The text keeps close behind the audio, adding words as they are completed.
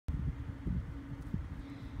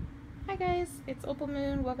guys, it's Opal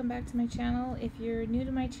Moon. Welcome back to my channel. If you're new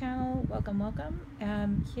to my channel, welcome.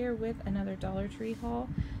 I'm here with another Dollar Tree haul.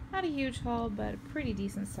 Not a huge haul, but a pretty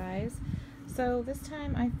decent size. So this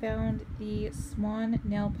time I found the Swan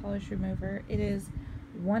Nail Polish Remover. It is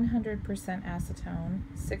 100% acetone,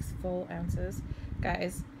 6 full ounces.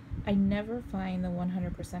 Guys, I never find the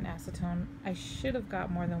 100% acetone. I should have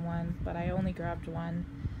got more than one, but I only grabbed one.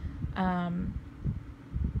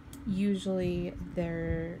 Usually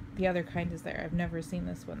the other kind is there. I've never seen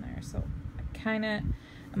this one there, so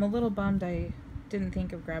I'm a little bummed I didn't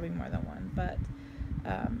think of grabbing more than one, but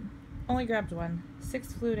only grabbed one.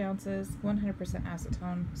 6 fluid ounces, 100%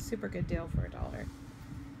 acetone, super good deal for $1.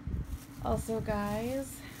 Also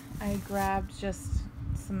guys, I grabbed just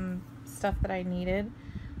some stuff that I needed.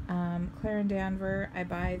 Claire & Danver, I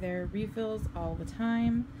buy their refills all the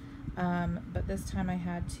time, but this time I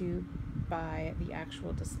had to buy the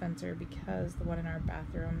actual dispenser because the one in our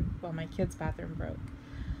bathroom, well, my kid's bathroom, broke.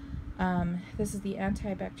 This is the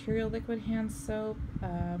antibacterial liquid hand soap,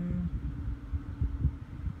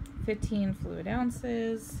 15 fluid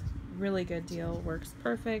ounces, really good deal, works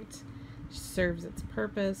perfect, serves its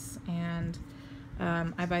purpose, and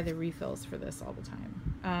I buy the refills for this all the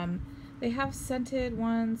time. They have scented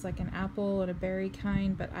ones like an apple and a berry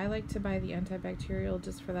kind, but I like to buy the antibacterial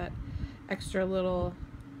just for that extra little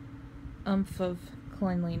oomph of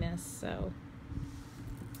cleanliness, so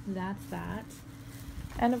that's that.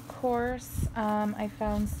 And of course, I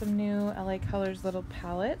found some new LA Colors little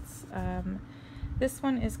palettes. This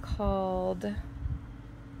one is called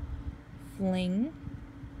Fling,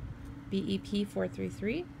 BEP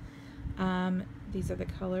 433. These are the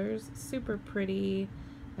colors, super pretty,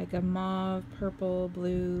 like a mauve, purple,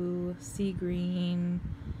 blue, sea green,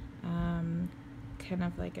 kind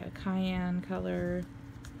of like a cayenne color.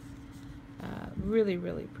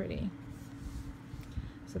 Really pretty.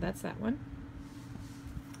 So that's that one.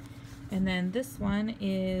 And then this one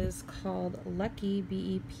is called Lucky,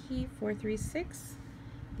 BEP 436.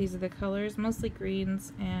 These are the colors, mostly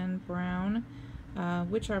greens and brown,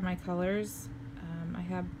 which are my colors. I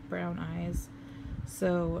have brown eyes,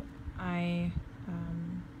 so I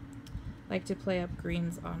like to play up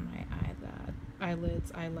greens on my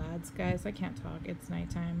eyelids. Guys, I can't talk. It's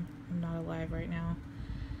nighttime. I'm not alive right now.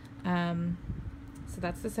 So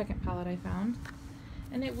that's the second palette I found.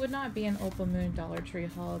 And it would not be an Opal Moon Dollar Tree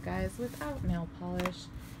haul, guys, without nail polish.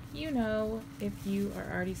 You know, if you are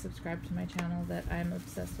already subscribed to my channel, that I'm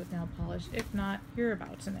obsessed with nail polish. If not, you're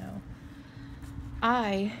about to know.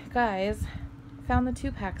 I, guys, found the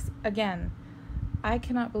 2-packs again. I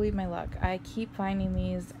cannot believe my luck. I keep finding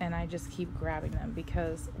these and I just keep grabbing them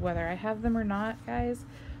because whether I have them or not, guys,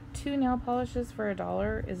 2 nail polishes for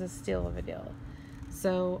 $1 is a steal of a deal.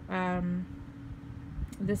 So,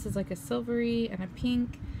 this is like a silvery and a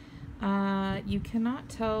pink. You cannot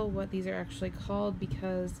tell what these are actually called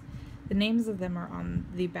because the names of them are on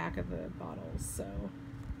the back of the bottles. So,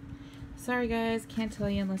 sorry guys, can't tell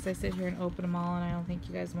you unless I sit here and open them all, and I don't think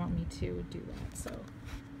you guys want me to do that. So,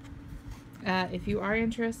 if you are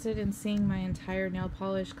interested in seeing my entire nail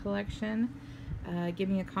polish collection, give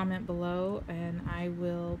me a comment below and I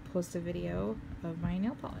will post a video of my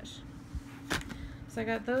nail polish. So I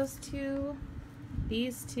got those two,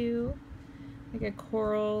 these two, like a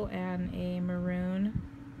coral and a maroon.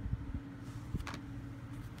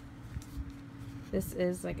 This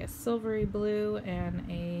is like a silvery blue and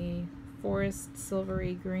a forest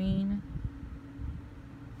silvery green.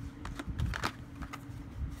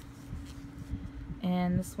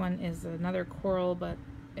 And this one is another coral,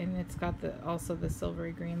 and it's got also the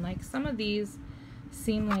silvery green. Like some of these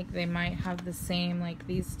seem like they might have the same, like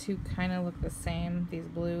these two kind of look the same, these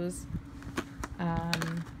blues.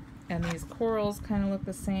 And these corals kind of look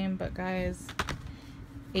the same, but guys,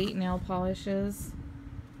 8 nail polishes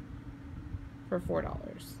for $4.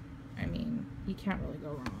 I mean, you can't really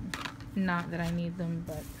go wrong. Not that I need them,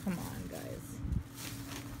 but come on, guys.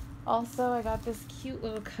 Also, I got this cute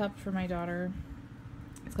little cup for my daughter.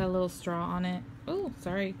 It's got a little straw on it. Oh,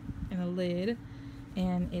 sorry, and a lid.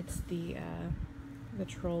 And it's the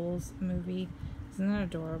Trolls movie. Isn't that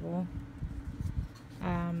adorable?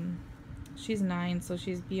 She's 9, so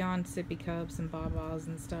she's beyond sippy cups and babas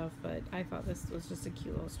and stuff, but I thought this was just a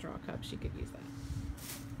cute little straw cup. She could use that.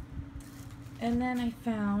 And then I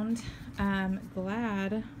found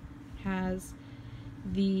Glad has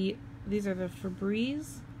these are the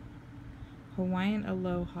Febreze Hawaiian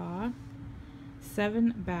Aloha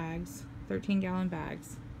 7 bags, 13-gallon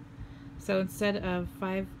bags. So instead of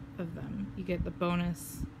 5 of them, you get the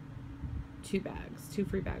bonus 2 bags, 2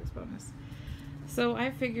 free bags bonus. So I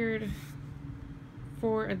figured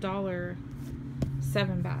for $1,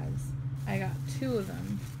 7 bags. I got 2 of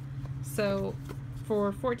them. So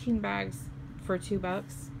for 14 bags for $2,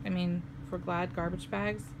 I mean, for Glad garbage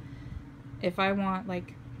bags, if I want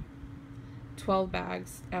like 12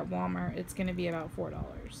 bags at Walmart, it's going to be about $4.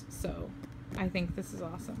 So I think this is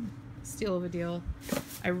awesome. Steal of a deal.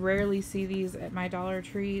 I rarely see these at my Dollar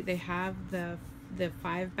Tree. They have the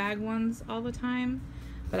 5-bag ones all the time,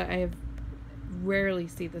 but I rarely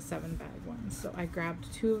see the 7-bag ones. So I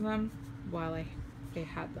grabbed 2 of them while they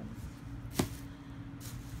had them.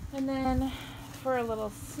 And then for a little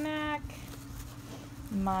snack,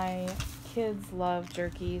 my kids love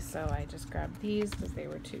jerky, so I just grabbed these because they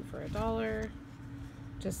were 2 for $1.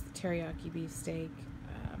 Just the teriyaki beef steak,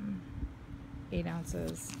 8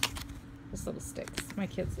 ounces. Just little sticks. My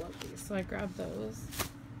kids love these, so I grabbed those.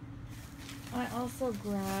 I also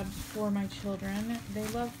grabbed for my children. They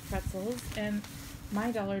love pretzels, and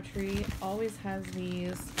my Dollar Tree always has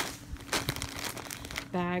these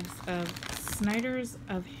bags of Snyder's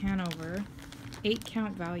of Hanover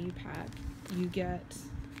 8-count value pack. You get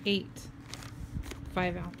 8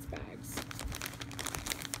 5-ounce bags.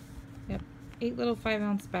 Yep, 8 little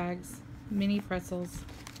 5-ounce bags, mini pretzels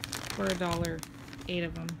for $1, 8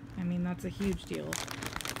 of them. I mean, that's a huge deal,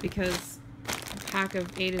 because a pack of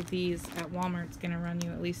 8 of these at Walmart is going to run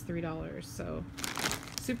you at least $3. So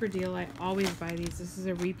super deal. I always buy these. This is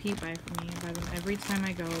a repeat buy for me. I buy them every time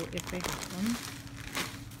I go if they have them.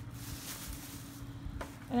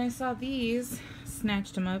 And I saw these,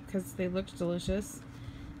 snatched them up because they looked delicious.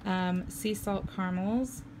 Sea salt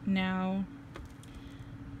caramels. Now,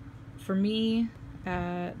 for me,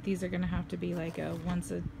 these are going to have to be like a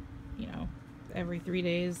every 3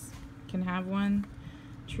 days can have one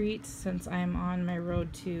treat, since I'm on my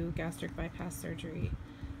road to gastric bypass surgery.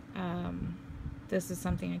 This is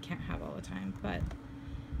something I can't have all the time, but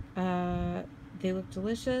they look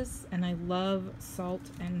delicious, and I love salt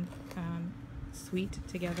and sweet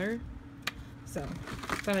together, so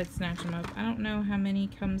I thought I'd snatch them up. I don't know how many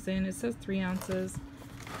comes in. It says 3 ounces.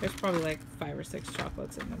 There's probably like 5 or 6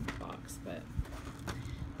 chocolates in the box, but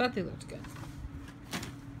thought they looked good.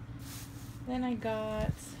 Then I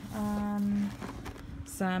got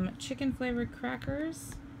some chicken flavored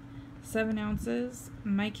crackers, 7 ounces.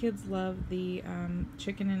 My kids love the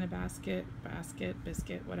chicken in a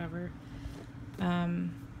biscuit, whatever.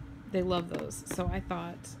 They love those. So I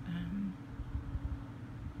thought,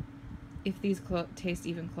 if these taste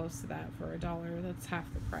even close to that for $1, that's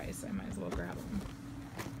half the price. I might as well grab them.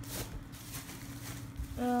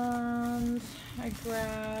 And I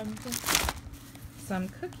grabbed some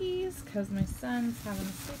cookies because my son's having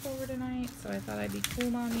a sleepover tonight, so I thought I'd be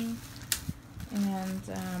cool, mommy. And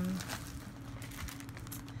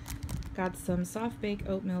got some soft bake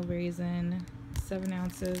oatmeal raisin, 7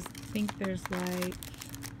 ounces. I think there's like,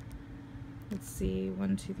 let's see,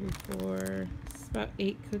 1, 2, 3, 4, it's about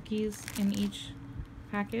 8 cookies in each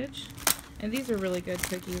package. And these are really good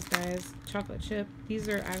cookies, guys. Chocolate chip. These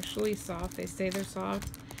are actually soft. They say they're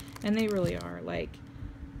soft, and they really are. Like,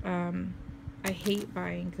 I hate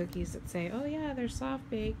buying cookies that say, oh yeah, they're soft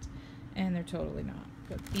baked, and they're totally not.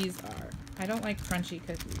 But these are. I don't like crunchy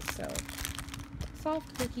cookies, so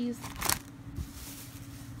soft cookies.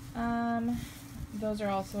 Those are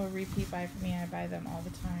also a repeat buy for me. I buy them all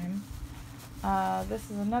the time. This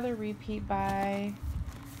is another repeat buy.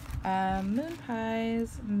 Moon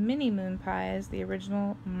Pies, mini Moon Pies, the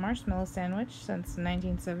original marshmallow sandwich since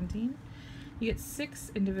 1917. You get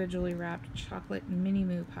 6 individually wrapped chocolate mini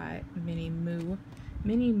moon pies,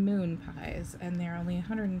 and they're only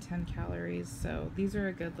 110 calories. So these are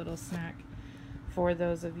a good little snack for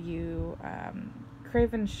those of you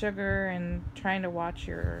craving sugar and trying to watch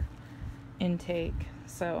your intake.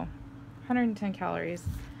 So 110 calories,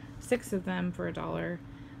 6 of them for $1.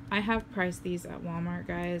 I have priced these at Walmart,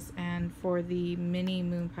 guys, and for the mini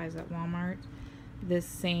moon pies at Walmart, this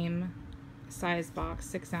same size box,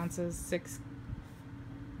 6 ounces,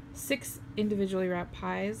 6 individually wrapped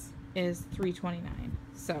pies is $3.29.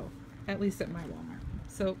 So at least at my Walmart.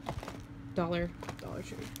 So Dollar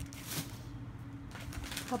Tree.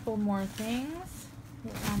 Couple more things.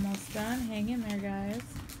 We're almost done. Hang in there, guys.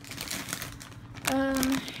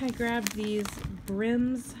 I grabbed these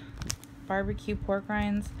Brim's barbecue pork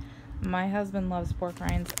rinds. My husband loves pork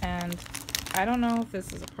rinds, and I don't know if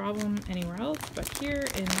this is a problem anywhere else, but here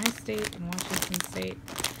in my state, in Washington State,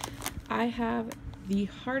 I have the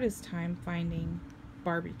hardest time finding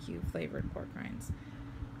barbecue flavored pork rinds.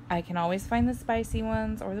 I can always find the spicy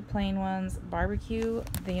ones or the plain ones. Barbecue,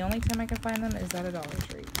 the only time I can find them is at a Dollar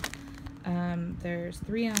Tree. There's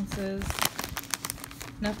 3 ounces,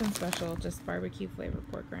 nothing special, just barbecue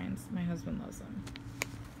flavored pork rinds. My husband loves them.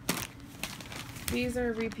 These are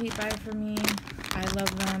a repeat buy for me. I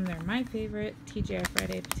love them. They're my favorite. TGI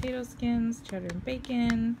Friday potato skins, cheddar and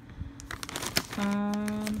bacon. How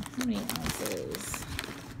many ounces?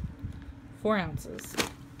 4 ounces.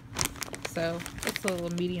 So it's a little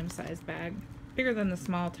medium-sized bag. Bigger than the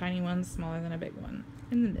small, tiny ones, smaller than a big one.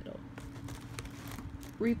 In the middle.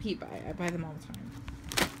 Repeat buy. I buy them all the time.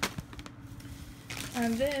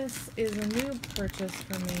 And this is a new purchase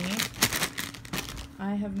for me.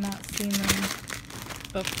 I have not seen them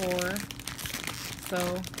before.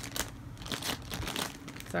 So,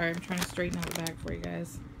 sorry, I'm trying to straighten out the bag for you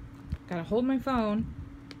guys. Gotta hold my phone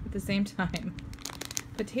at the same time.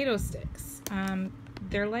 Potato sticks.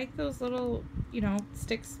 They're like those little, you know,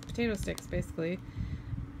 sticks, potato sticks, basically.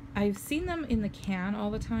 I've seen them in the can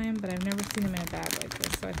all the time, but I've never seen them in a bag like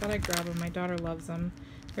this, so I thought I'd grab them. My daughter loves them.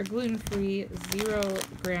 They're gluten-free, 0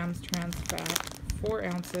 grams trans fat, 4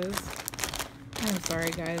 ounces. I'm sorry,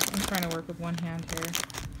 guys. I'm trying to work with one hand here.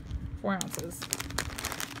 4 ounces.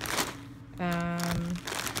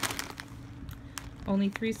 Only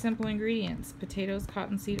 3 simple ingredients: potatoes,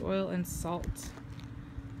 cottonseed oil, and salt.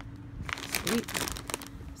 Sweet.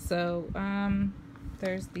 So,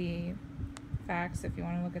 there's the facts if you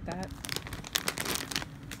want to look at that.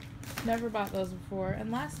 Never bought those before.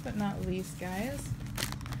 And last but not least, guys,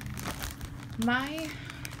 my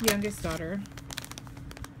youngest daughter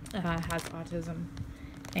has autism,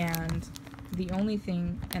 and the only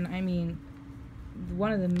thing, and I mean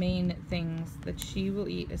one of the main things that she will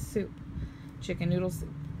eat is soup, chicken noodle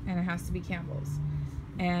soup, and it has to be Campbell's.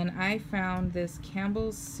 And I found this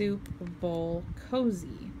Campbell's soup bowl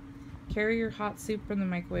cozy. Carry your hot soup from the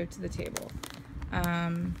microwave to the table.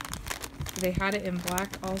 They had it in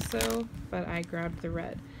black also, but I grabbed the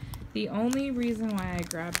red. The only reason why I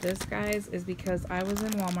grabbed this, guys, is because I was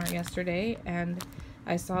in Walmart yesterday and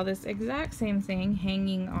I saw this exact same thing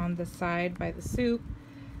hanging on the side by the soup.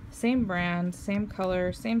 Same brand, same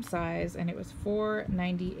color, same size, and it was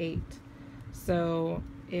 $4.98. So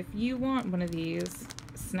if you want one of these,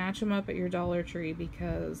 snatch them up at your Dollar Tree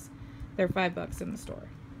because they're $5 in the store.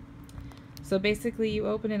 So basically you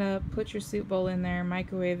open it up, put your soup bowl in there,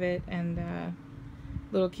 microwave it, and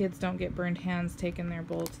little kids don't get burned hands taking their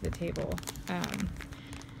bowl to the table.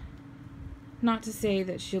 Not to say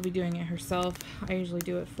that she'll be doing it herself. I usually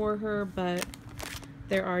do it for her, but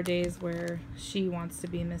there are days where she wants to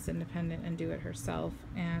be Miss Independent and do it herself,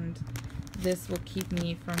 and this will keep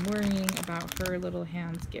me from worrying about her little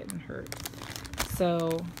hands getting hurt.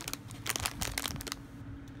 So,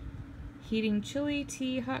 heating chili,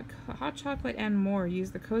 tea, hot chocolate, and more.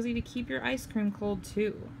 Use the cozy to keep your ice cream cold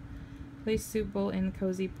too. Place soup bowl in the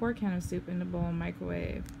cozy, pour can of soup in the bowl, and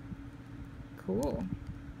microwave. Cool.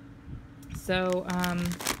 So,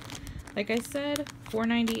 like I said,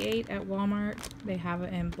 $4.98 at Walmart. They have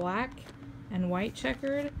it in black and white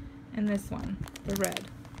checkered, and this one, the red.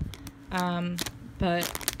 But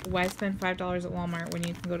why spend $5 at Walmart when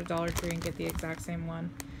you can go to Dollar Tree and get the exact same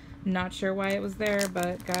one? Not sure why it was there,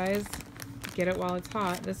 but guys, get it while it's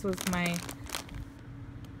hot. This was my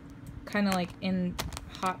kind of like in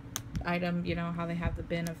hot item, you know how they have the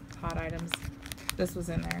bin of hot items. This was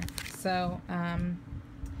in there. So,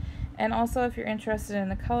 and also if you're interested in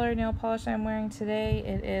the color nail polish I'm wearing today,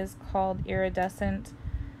 it is called Iridescent,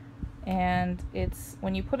 and it's,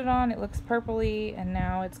 when you put it on, it looks purpley, and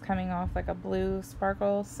now it's coming off like a blue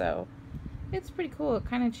sparkle, so it's pretty cool. It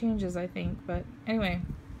kind of changes, I think, but anyway,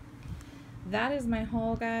 that is my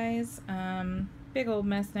haul, guys. Big old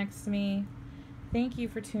mess next to me. Thank you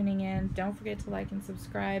for tuning in. Don't forget to like and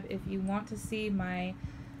subscribe. If you want to see my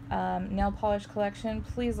nail polish collection,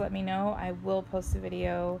 please let me know. I will post a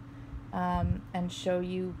video and show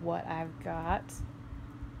you what I've got.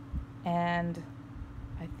 And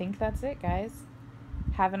I think that's it, guys.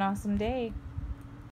 Have an awesome day.